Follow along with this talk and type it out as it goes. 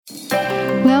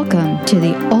Welcome to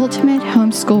the Ultimate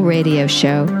Homeschool Radio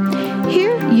Show.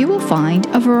 Here you will find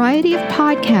a variety of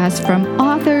podcasts from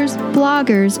authors,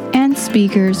 bloggers, and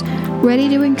speakers ready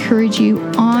to encourage you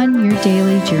on your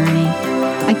daily journey.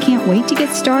 I can't wait to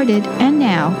get started, and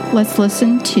now let's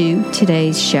listen to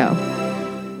today's show.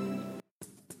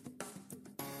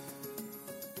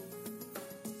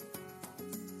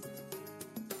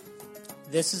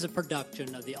 This is a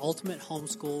production of the Ultimate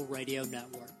Homeschool Radio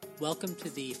Network. Welcome to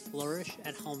the Flourish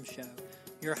at Home Show.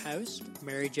 Your host,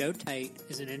 Mary Jo Tate,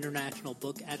 is an international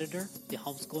book editor, the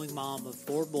homeschooling mom of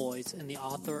 4 boys, and the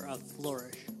author of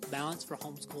Flourish, Balance for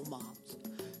Homeschool Moms.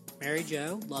 Mary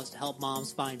Jo loves to help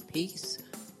moms find peace,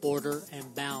 order,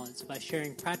 and balance by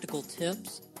sharing practical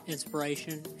tips,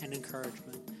 inspiration, and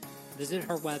encouragement. Visit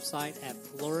her website at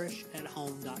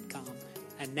flourishathome.com.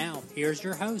 And now, here's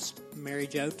your host, Mary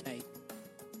Jo Tate.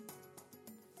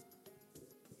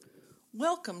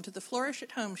 Welcome to the Flourish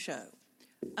at Home Show.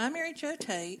 I'm Mary Jo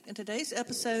Tate, and today's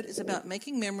episode is about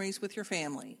making memories with your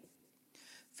family.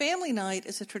 Family night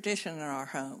is a tradition in our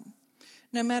home.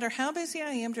 No matter how busy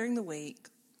I am during the week,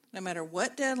 no matter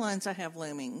what deadlines I have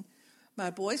looming, my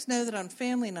boys know that on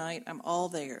family night I'm all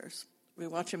theirs. We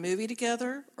watch a movie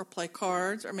together, or play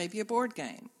cards, or maybe a board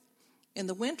game. In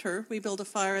the winter, we build a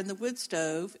fire in the wood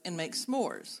stove and make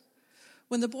s'mores.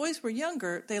 When the boys were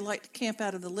younger, they liked to camp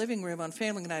out in the living room on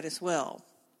family night as well.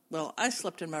 Well, I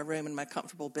slept in my room in my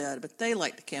comfortable bed, but they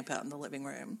liked to camp out in the living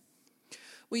room.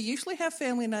 We usually have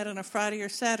family night on a Friday or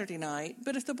Saturday night,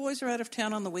 but if the boys are out of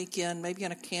town on the weekend, maybe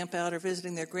on a camp out or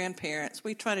visiting their grandparents,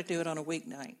 we try to do it on a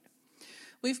weeknight.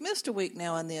 We've missed a week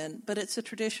now and then, but it's a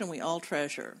tradition we all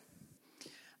treasure.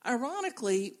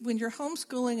 Ironically, when you're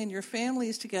homeschooling and your family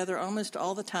is together almost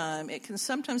all the time, it can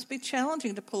sometimes be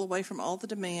challenging to pull away from all the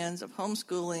demands of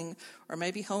homeschooling or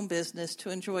maybe home business to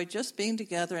enjoy just being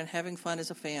together and having fun as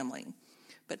a family.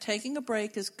 But taking a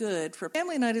break is good. For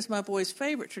family night is my boys'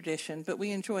 favorite tradition, but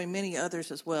we enjoy many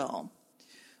others as well.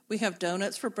 We have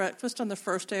donuts for breakfast on the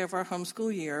first day of our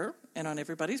homeschool year and on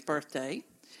everybody's birthday.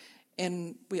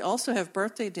 And we also have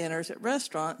birthday dinners at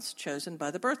restaurants chosen by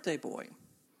the birthday boy.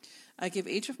 I give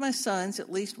each of my sons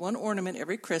at least one ornament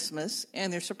every Christmas,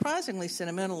 and they're surprisingly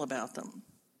sentimental about them.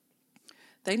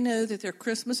 They know that their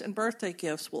Christmas and birthday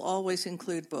gifts will always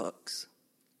include books.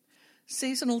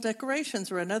 Seasonal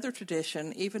decorations are another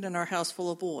tradition, even in our house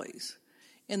full of boys.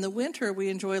 In the winter, we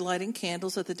enjoy lighting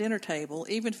candles at the dinner table,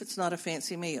 even if it's not a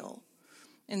fancy meal.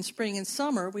 In spring and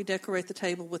summer, we decorate the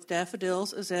table with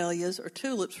daffodils, azaleas, or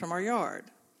tulips from our yard.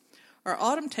 Our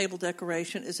autumn table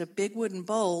decoration is a big wooden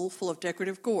bowl full of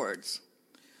decorative gourds.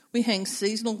 We hang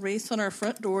seasonal wreaths on our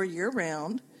front door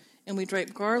year-round, and we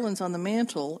drape garlands on the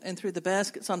mantle and through the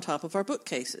baskets on top of our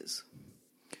bookcases.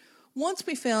 Once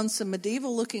we found some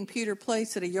medieval-looking pewter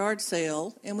plates at a yard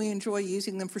sale, and we enjoy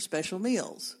using them for special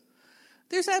meals.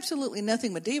 There's absolutely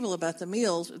nothing medieval about the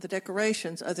meals or the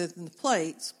decorations other than the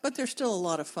plates, but they're still a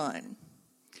lot of fun.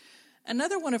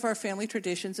 Another one of our family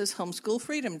traditions is Homeschool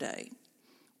Freedom Day.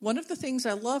 One of the things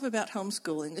I love about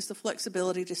homeschooling is the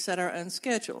flexibility to set our own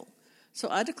schedule, so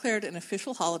I declared an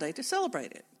official holiday to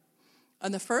celebrate it.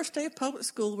 On the first day of public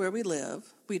school where we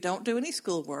live, we don't do any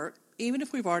schoolwork, even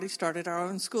if we've already started our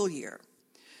own school year.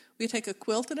 We take a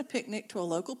quilt and a picnic to a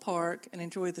local park and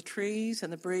enjoy the trees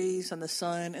and the breeze and the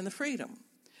sun and the freedom.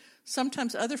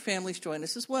 Sometimes other families join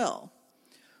us as well.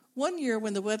 One year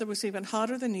when the weather was even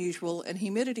hotter than usual and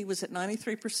humidity was at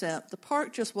 93%, the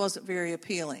park just wasn't very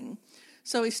appealing.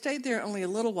 So we stayed there only a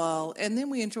little while, and then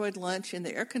we enjoyed lunch in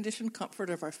the air-conditioned comfort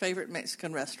of our favorite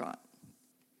Mexican restaurant.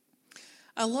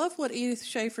 I love what Edith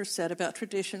Schaefer said about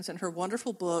traditions in her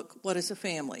wonderful book, What is a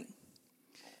Family?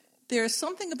 There is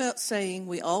something about saying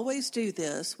we always do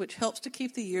this which helps to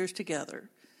keep the years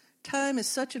together. Time is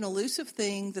such an elusive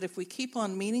thing that if we keep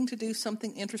on meaning to do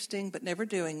something interesting but never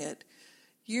doing it,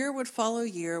 year would follow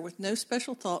year with no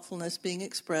special thoughtfulness being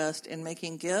expressed in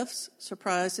making gifts,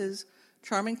 surprises,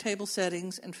 charming table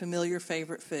settings, and familiar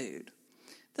favorite food.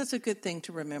 That's a good thing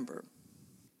to remember.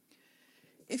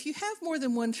 If you have more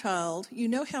than one child, you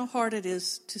know how hard it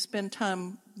is to spend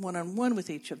time one-on-one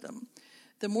with each of them.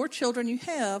 The more children you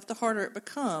have, the harder it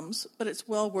becomes, but it's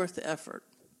well worth the effort.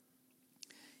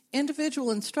 Individual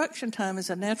instruction time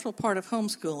is a natural part of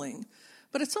homeschooling,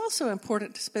 but it's also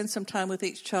important to spend some time with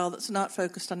each child that's not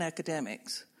focused on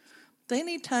academics. They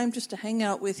need time just to hang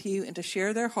out with you and to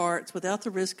share their hearts without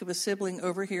the risk of a sibling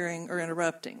overhearing or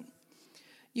interrupting.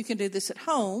 You can do this at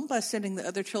home by sending the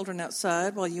other children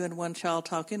outside while you and one child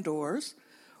talk indoors,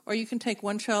 or you can take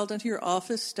one child into your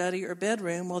office, study, or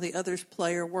bedroom while the others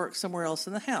play or work somewhere else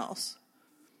in the house.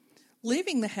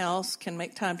 Leaving the house can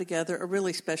make time together a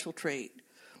really special treat.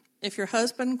 If your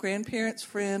husband, grandparents,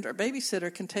 friend, or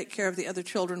babysitter can take care of the other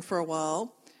children for a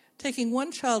while, taking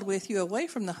one child with you away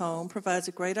from the home provides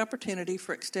a great opportunity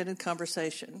for extended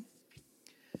conversation.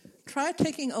 Try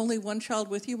taking only one child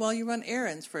with you while you run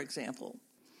errands, for example.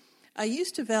 I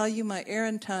used to value my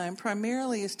errand time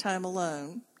primarily as time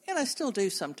alone, and I still do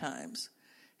sometimes.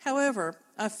 However,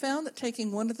 I've found that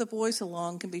taking one of the boys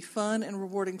along can be fun and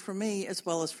rewarding for me as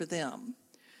well as for them.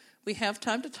 We have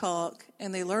time to talk,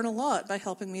 and they learn a lot by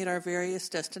helping me at our various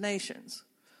destinations.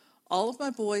 All of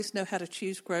my boys know how to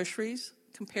choose groceries,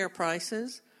 compare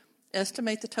prices,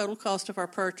 estimate the total cost of our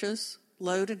purchase,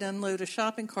 load and unload a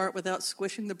shopping cart without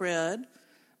squishing the bread,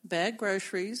 bag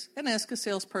groceries, and ask a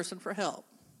salesperson for help.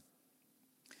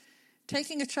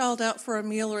 Taking a child out for a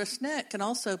meal or a snack can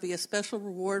also be a special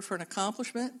reward for an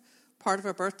accomplishment, part of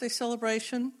a birthday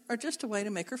celebration, or just a way to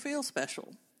make her feel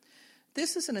special.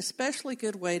 This is an especially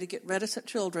good way to get reticent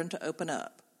children to open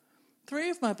up. 3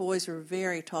 of my boys are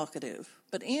very talkative,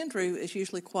 but Andrew is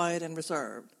usually quiet and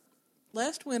reserved.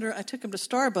 Last winter, I took him to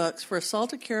Starbucks for a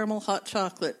salted caramel hot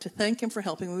chocolate to thank him for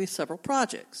helping me with several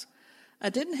projects. I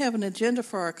didn't have an agenda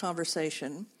for our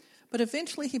conversation, but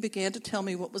eventually he began to tell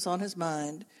me what was on his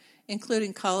mind,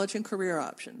 including college and career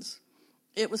options.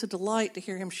 It was a delight to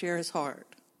hear him share his heart.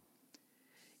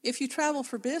 If you travel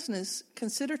for business,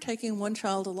 consider taking one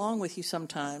child along with you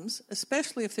sometimes,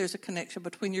 especially if there's a connection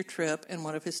between your trip and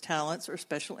one of his talents or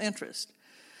special interest.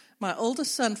 My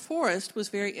oldest son, Forrest, was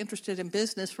very interested in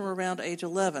business from around age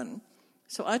 11,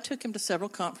 so I took him to several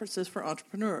conferences for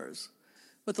entrepreneurs.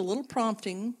 With a little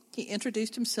prompting, he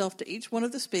introduced himself to each one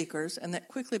of the speakers, and that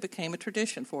quickly became a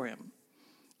tradition for him.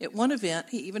 At one event,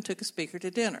 he even took a speaker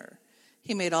to dinner.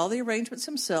 He made all the arrangements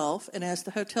himself and asked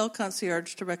the hotel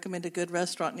concierge to recommend a good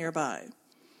restaurant nearby.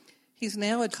 He's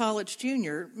now a college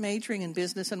junior, majoring in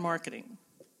business and marketing.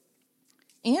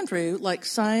 Andrew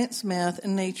likes science, math,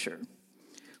 and nature.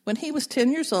 When he was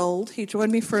 10 years old, he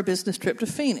joined me for a business trip to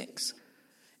Phoenix,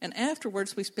 and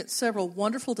afterwards we spent several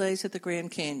wonderful days at the Grand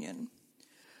Canyon.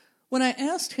 When I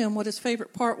asked him what his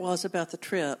favorite part was about the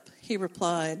trip, he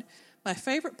replied, "My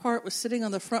favorite part was sitting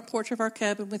on the front porch of our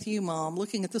cabin with you, Mom,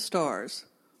 looking at the stars."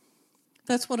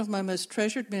 That's one of my most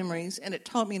treasured memories, and it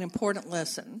taught me an important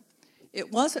lesson.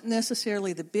 It wasn't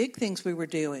necessarily the big things we were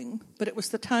doing, but it was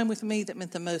the time with me that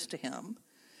meant the most to him.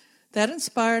 That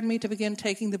inspired me to begin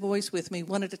taking the boys with me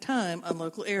one at a time on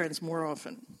local errands more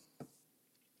often.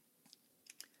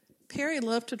 Perry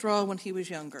loved to draw when he was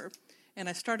younger, and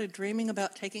I started dreaming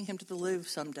about taking him to the Louvre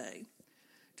someday.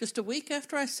 Just a week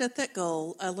after I set that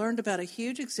goal, I learned about a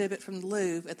huge exhibit from the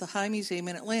Louvre at the High Museum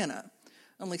in Atlanta,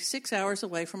 only 6 hours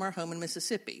away from our home in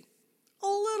Mississippi, a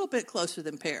little bit closer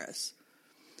than Paris.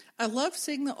 I loved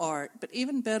seeing the art, but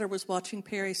even better was watching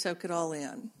Perry soak it all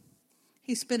in.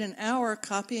 He spent an hour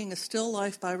copying a still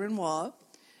life by Renoir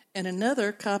and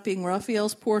another copying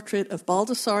Raphael's portrait of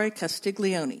Baldassare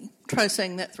Castiglione. Try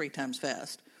saying that 3 times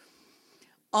fast.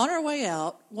 On our way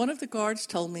out, one of the guards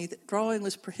told me that drawing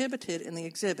was prohibited in the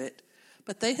exhibit,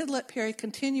 but they had let Perry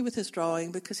continue with his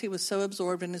drawing because he was so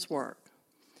absorbed in his work.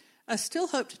 I still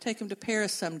hope to take him to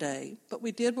Paris someday, but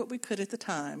we did what we could at the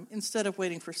time instead of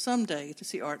waiting for someday to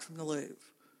see art from the Louvre.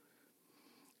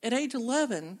 At age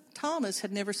 11, Thomas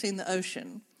had never seen the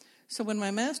ocean, so when my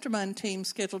mastermind team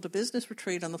scheduled a business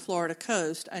retreat on the Florida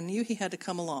coast, I knew he had to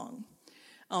come along.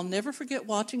 I'll never forget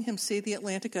watching him see the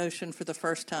Atlantic Ocean for the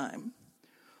first time.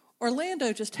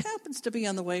 Orlando just happens to be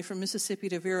on the way from Mississippi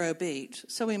to Vero Beach,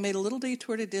 so we made a little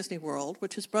detour to Disney World,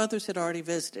 which his brothers had already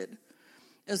visited.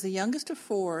 As the youngest of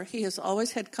 4, he has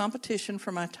always had competition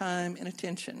for my time and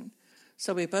attention,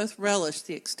 so we both relished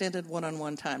the extended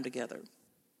one-on-one time together.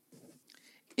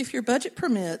 If your budget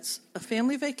permits, a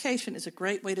family vacation is a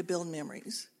great way to build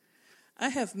memories. I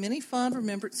have many fond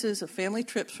remembrances of family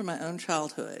trips from my own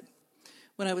childhood.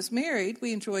 When I was married,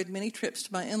 we enjoyed many trips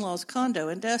to my in-laws' condo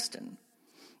in Destin.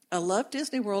 I loved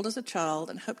Disney World as a child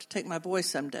and hoped to take my boys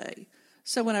someday.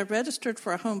 So when I registered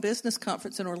for a home business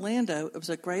conference in Orlando, it was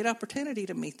a great opportunity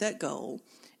to meet that goal,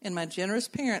 and my generous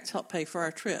parents helped pay for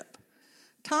our trip.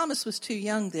 Thomas was too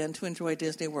young then to enjoy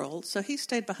Disney World, so he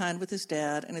stayed behind with his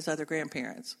dad and his other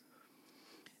grandparents.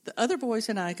 The other boys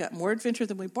and I got more adventure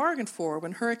than we bargained for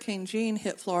when Hurricane Jean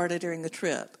hit Florida during the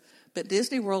trip, but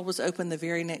Disney World was open the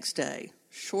very next day.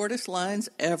 Shortest lines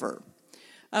ever.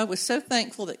 I was so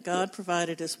thankful that God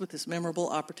provided us with this memorable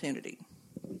opportunity.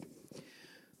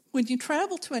 When you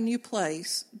travel to a new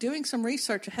place, doing some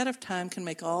research ahead of time can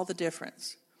make all the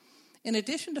difference. In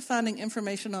addition to finding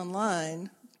information online,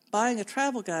 buying a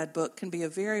travel guidebook can be a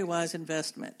very wise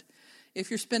investment.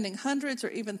 If you're spending hundreds or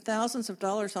even thousands of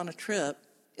dollars on a trip,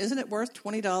 isn't it worth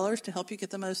 $20 to help you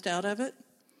get the most out of it?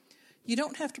 You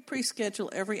don't have to pre-schedule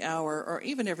every hour or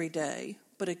even every day,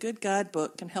 but a good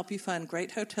guidebook can help you find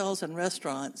great hotels and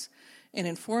restaurants and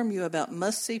inform you about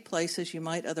must-see places you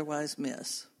might otherwise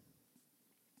miss.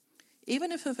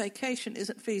 Even if a vacation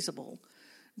isn't feasible,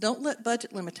 don't let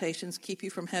budget limitations keep you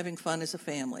from having fun as a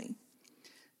family.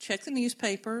 Check the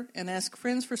newspaper and ask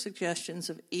friends for suggestions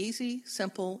of easy,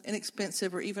 simple,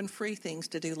 inexpensive, or even free things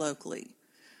to do locally.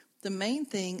 The main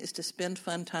thing is to spend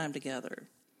fun time together.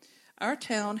 Our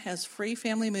town has free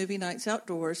family movie nights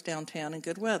outdoors downtown in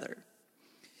good weather.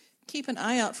 Keep an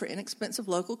eye out for inexpensive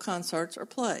local concerts or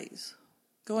plays.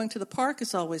 Going to the park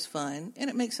is always fun, and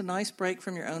it makes a nice break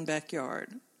from your own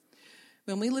backyard.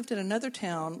 When we lived in another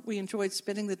town, we enjoyed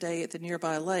spending the day at the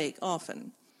nearby lake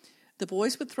often. The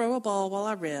boys would throw a ball while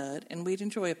I read, and we'd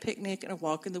enjoy a picnic and a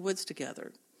walk in the woods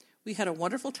together. We had a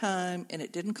wonderful time, and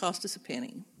it didn't cost us a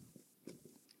penny.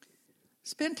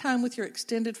 Spend time with your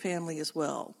extended family as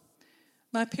well.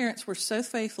 My parents were so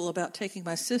faithful about taking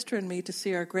my sister and me to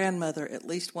see our grandmother at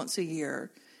least once a year,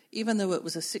 even though it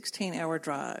was a 16-hour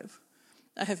drive.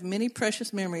 I have many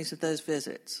precious memories of those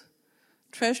visits.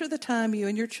 Treasure the time you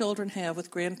and your children have with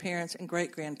grandparents and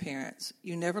great-grandparents.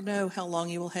 You never know how long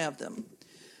you will have them.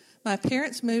 My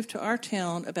parents moved to our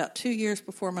town about 2 years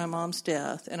before my mom's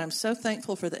death, and I'm so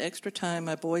thankful for the extra time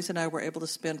my boys and I were able to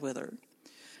spend with her.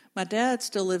 My dad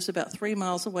still lives about 3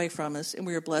 miles away from us, and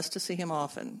we are blessed to see him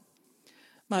often.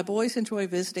 My boys enjoy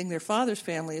visiting their father's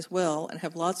family as well and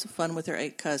have lots of fun with their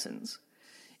 8 cousins.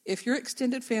 If your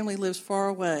extended family lives far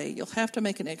away, you'll have to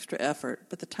make an extra effort,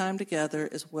 but the time together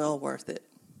is well worth it.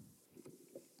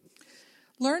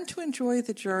 Learn to enjoy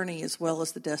the journey as well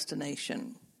as the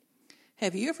destination.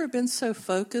 Have you ever been so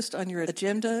focused on your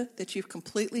agenda that you've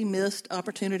completely missed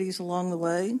opportunities along the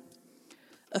way?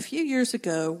 A few years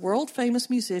ago, world-famous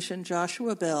musician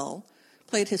Joshua Bell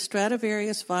played his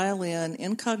Stradivarius violin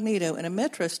incognito in a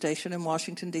metro station in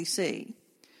Washington, D.C.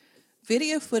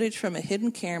 Video footage from a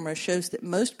hidden camera shows that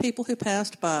most people who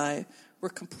passed by were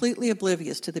completely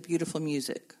oblivious to the beautiful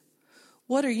music.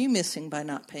 What are you missing by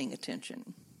not paying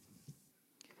attention?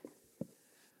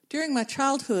 During my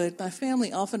childhood, my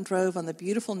family often drove on the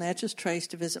beautiful Natchez Trace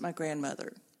to visit my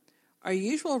grandmother. Our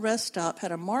usual rest stop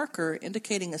had a marker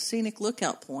indicating a scenic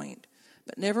lookout point,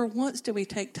 but never once did we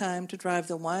take time to drive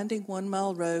the winding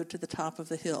 1-mile road to the top of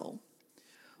the hill.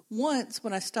 Once,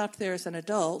 when I stopped there as an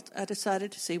adult, I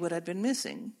decided to see what I'd been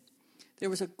missing. There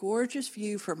was a gorgeous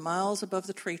view for miles above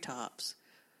the treetops.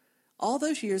 All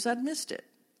those years I'd missed it.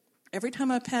 Every time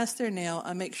I pass there now,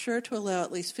 I make sure to allow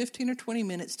at least 15 or 20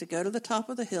 minutes to go to the top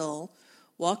of the hill,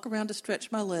 walk around to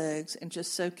stretch my legs, and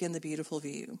just soak in the beautiful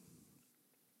view.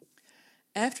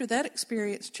 After that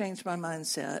experience changed my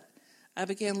mindset, I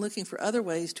began looking for other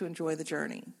ways to enjoy the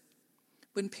journey.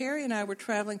 When Perry and I were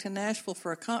traveling to Nashville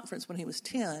for a conference when he was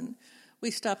 10,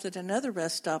 we stopped at another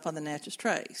rest stop on the Natchez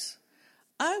Trace.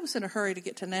 I was in a hurry to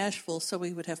get to Nashville so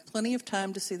we would have plenty of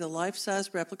time to see the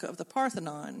life-size replica of the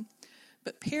Parthenon,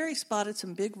 but Perry spotted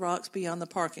some big rocks beyond the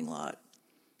parking lot.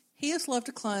 He has loved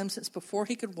to climb since before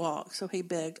he could walk, so he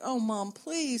begged, "Oh, Mom,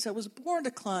 please, I was born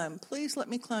to climb. Please let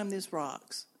me climb these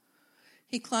rocks."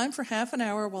 He climbed for half an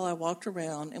hour while I walked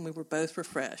around, and we were both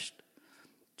refreshed.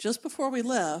 Just before we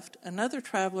left, another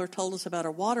traveler told us about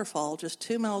a waterfall just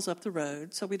 2 miles up the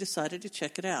road, so we decided to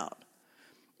check it out.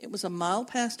 It was a mile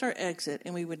past our exit,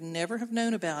 and we would never have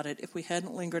known about it if we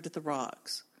hadn't lingered at the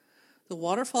rocks. The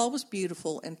waterfall was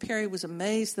beautiful, and Perry was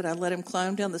amazed that I let him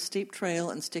climb down the steep trail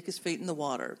and stick his feet in the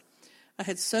water. I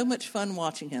had so much fun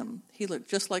watching him. He looked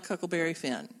just like Huckleberry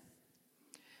Finn.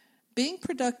 Being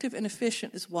productive and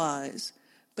efficient is wise,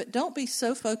 but don't be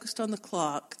so focused on the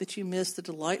clock that you miss the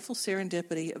delightful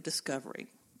serendipity of discovery.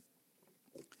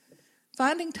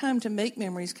 Finding time to make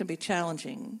memories can be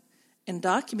challenging, and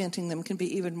documenting them can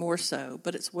be even more so,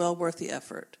 but it's well worth the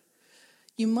effort.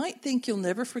 You might think you'll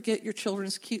never forget your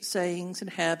children's cute sayings and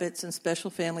habits and special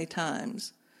family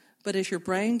times, but as your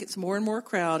brain gets more and more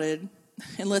crowded,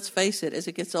 and let's face it, as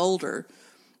it gets older,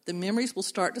 the memories will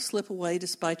start to slip away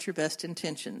despite your best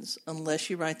intentions, unless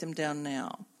you write them down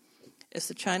now. As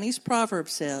the Chinese proverb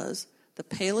says, the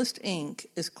palest ink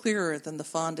is clearer than the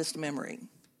fondest memory.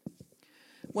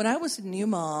 When I was a new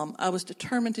mom, I was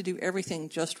determined to do everything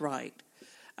just right.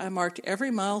 I marked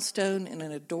every milestone in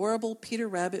an adorable Peter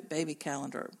Rabbit baby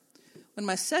calendar. When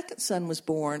my second son was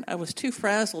born, I was too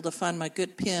frazzled to find my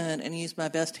good pen and use my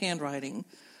best handwriting,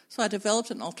 so I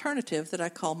developed an alternative that I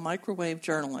call microwave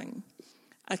journaling.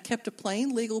 I kept a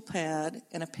plain legal pad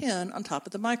and a pen on top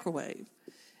of the microwave.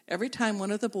 Every time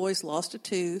one of the boys lost a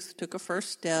tooth, took a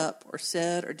first step, or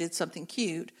said or did something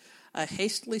cute, I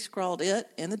hastily scrawled it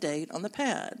and the date on the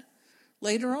pad.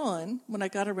 Later on, when I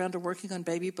got around to working on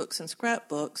baby books and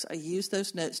scrapbooks, I used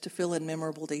those notes to fill in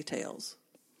memorable details.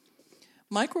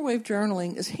 Microwave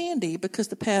journaling is handy because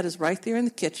the pad is right there in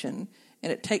the kitchen,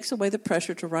 and it takes away the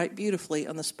pressure to write beautifully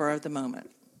on the spur of the moment.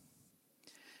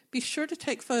 Be sure to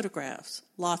take photographs,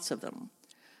 lots of them.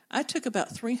 I took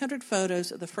about 300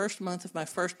 photos of the first month of my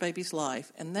first baby's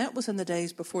life, and that was in the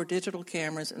days before digital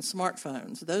cameras and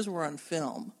smartphones. Those were on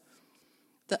film.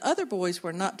 The other boys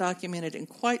were not documented in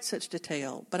quite such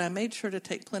detail, but I made sure to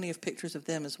take plenty of pictures of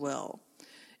them as well.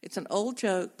 It's an old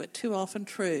joke, but too often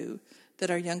true,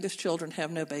 that our youngest children have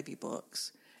no baby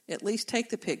books. At least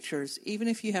take the pictures, even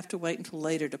if you have to wait until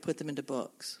later to put them into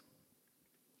books.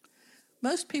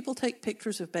 Most people take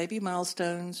pictures of baby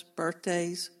milestones,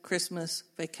 birthdays, Christmas,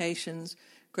 vacations,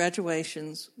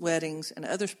 graduations, weddings, and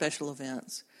other special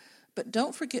events. But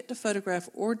don't forget to photograph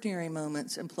ordinary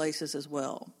moments and places as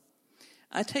well.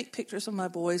 I take pictures of my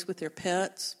boys with their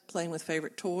pets, playing with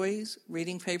favorite toys,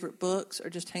 reading favorite books, or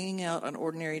just hanging out on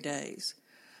ordinary days.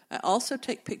 I also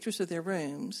take pictures of their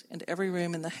rooms and every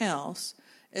room in the house,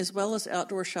 as well as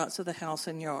outdoor shots of the house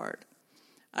and yard.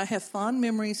 I have fond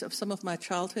memories of some of my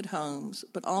childhood homes,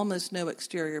 but almost no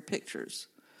exterior pictures.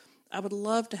 I would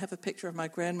love to have a picture of my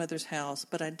grandmother's house,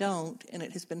 but I don't, and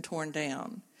it has been torn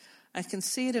down. I can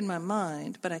see it in my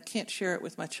mind, but I can't share it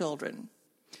with my children.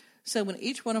 So when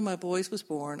each one of my boys was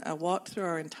born, I walked through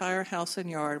our entire house and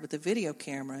yard with a video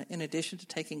camera in addition to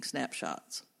taking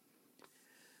snapshots.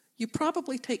 You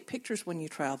probably take pictures when you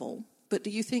travel, but do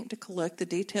you think to collect the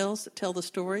details that tell the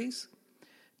stories?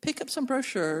 Pick up some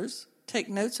brochures, take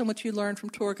notes on what you learned from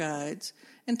tour guides,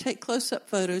 and take close-up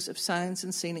photos of signs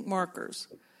and scenic markers.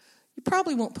 You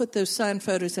probably won't put those signed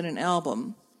photos in an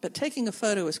album, but taking a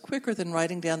photo is quicker than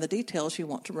writing down the details you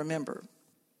want to remember.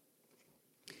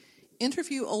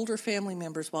 Interview older family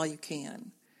members while you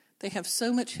can. They have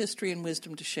so much history and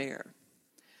wisdom to share.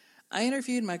 I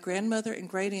interviewed my grandmother and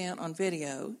great-aunt on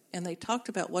video, and they talked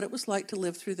about what it was like to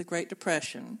live through the Great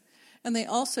Depression, and they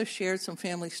also shared some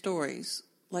family stories,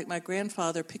 like my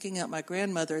grandfather picking out my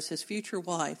grandmother as his future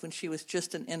wife when she was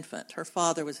just an infant. Her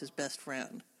father was his best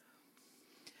friend.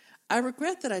 I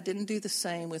regret that I didn't do the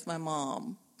same with my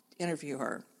mom, interview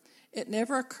her. It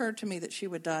never occurred to me that she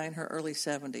would die in her early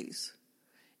 70s.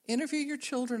 Interview your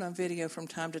children on video from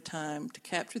time to time to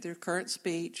capture their current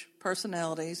speech,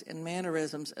 personalities, and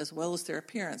mannerisms, as well as their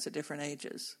appearance at different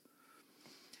ages.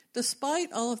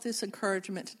 Despite all of this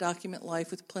encouragement to document life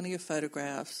with plenty of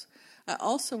photographs, I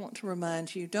also want to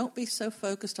remind you, don't be so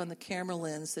focused on the camera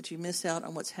lens that you miss out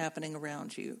on what's happening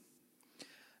around you.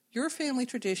 Your family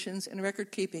traditions and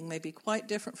record keeping may be quite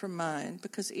different from mine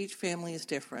because each family is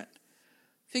different.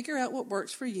 Figure out what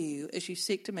works for you as you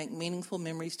seek to make meaningful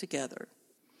memories together.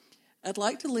 I'd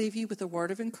like to leave you with a word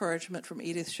of encouragement from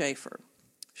Edith Schaefer.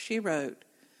 She wrote,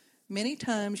 "Many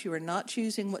times you are not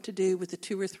choosing what to do with the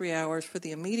 2 or 3 hours for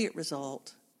the immediate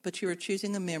result, but you are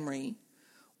choosing a memory,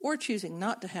 or choosing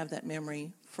not to have that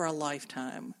memory for a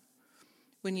lifetime.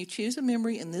 When you choose a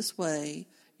memory in this way,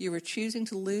 you are choosing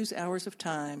to lose hours of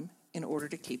time in order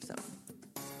to keep them."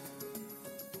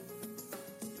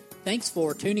 Thanks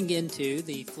for tuning in to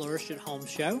the Flourish at Home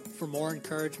show. For more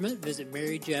encouragement, visit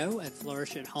Mary Jo at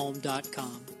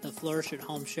flourishathome.com. The Flourish at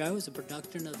Home show is a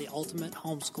production of the Ultimate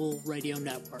Homeschool Radio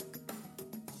Network.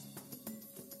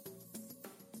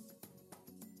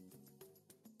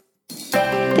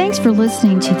 Thanks for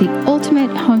listening to the Ultimate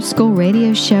Homeschool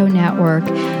Radio Show Network.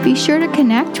 Be sure to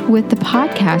connect with the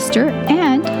podcaster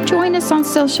and join us on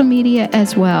social media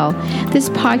as well. This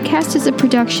podcast is a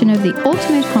production of the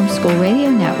Ultimate Homeschool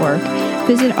Radio Network.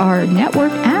 Visit our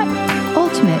network at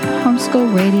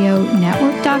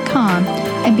ultimatehomeschoolradionetwork.com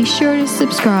and be sure to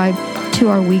subscribe to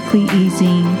our weekly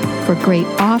e-zine for great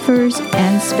offers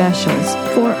and specials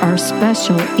for our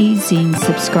special e-zine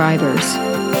subscribers.